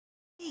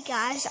Hey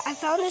guys, I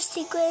found this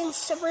secret in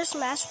Super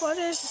Smash Bros.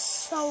 It's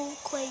so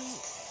crazy.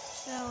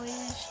 So we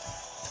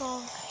just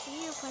go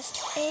here, press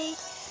A.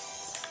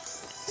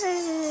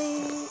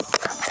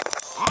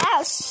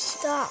 Ow,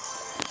 stop.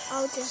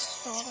 I'll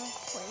just start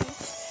please.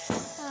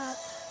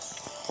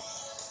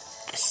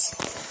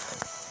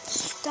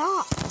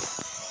 Stop.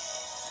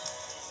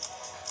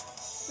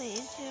 Wait,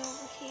 is it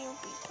over here?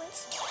 We press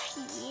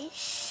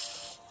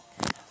yes.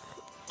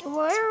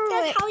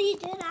 That's how you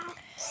do that.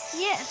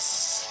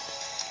 Yes.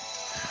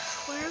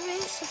 Where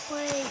is the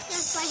place?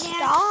 That's my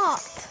hand. Stop.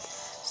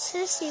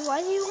 Sissy,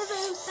 why do you...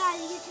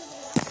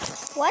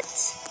 What?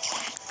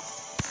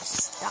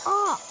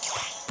 Stop.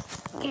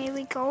 Okay,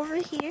 we go over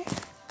here.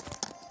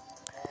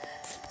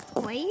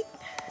 Wait.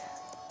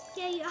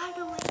 Yeah, you have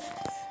to wait.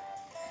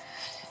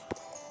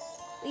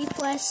 We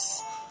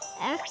press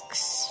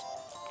X.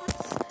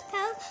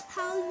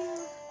 How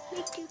you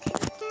make your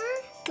character?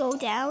 Go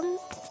down.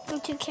 Go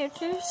to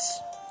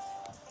characters.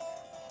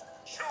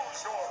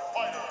 Choose your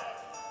fighter.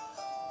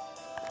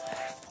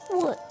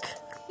 Look,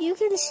 you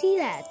can see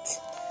that.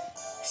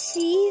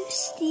 See,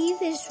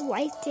 Steve is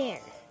right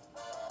there.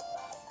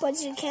 But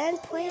you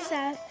can't place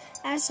that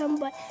as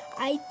somebody.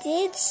 I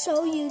did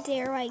show you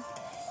there, like,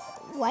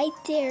 right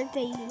there.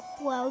 They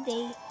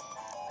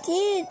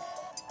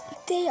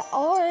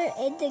are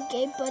in the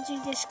game, but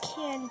you just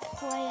can't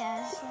play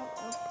as them.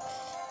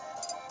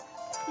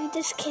 You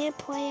just can't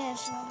play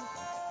as them.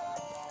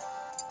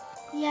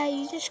 Yeah,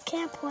 you just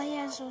can't play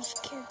as those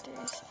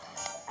characters.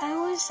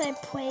 I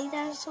played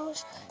as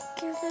those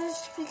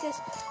characters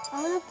because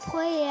I want to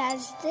play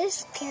as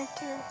this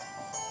character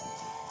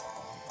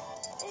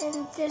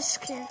and this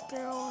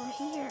character over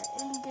here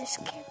and this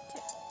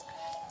character.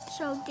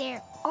 So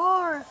they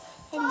are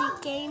in the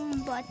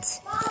game,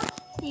 but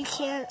you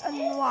can't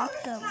unlock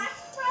them.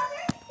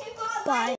 Bye.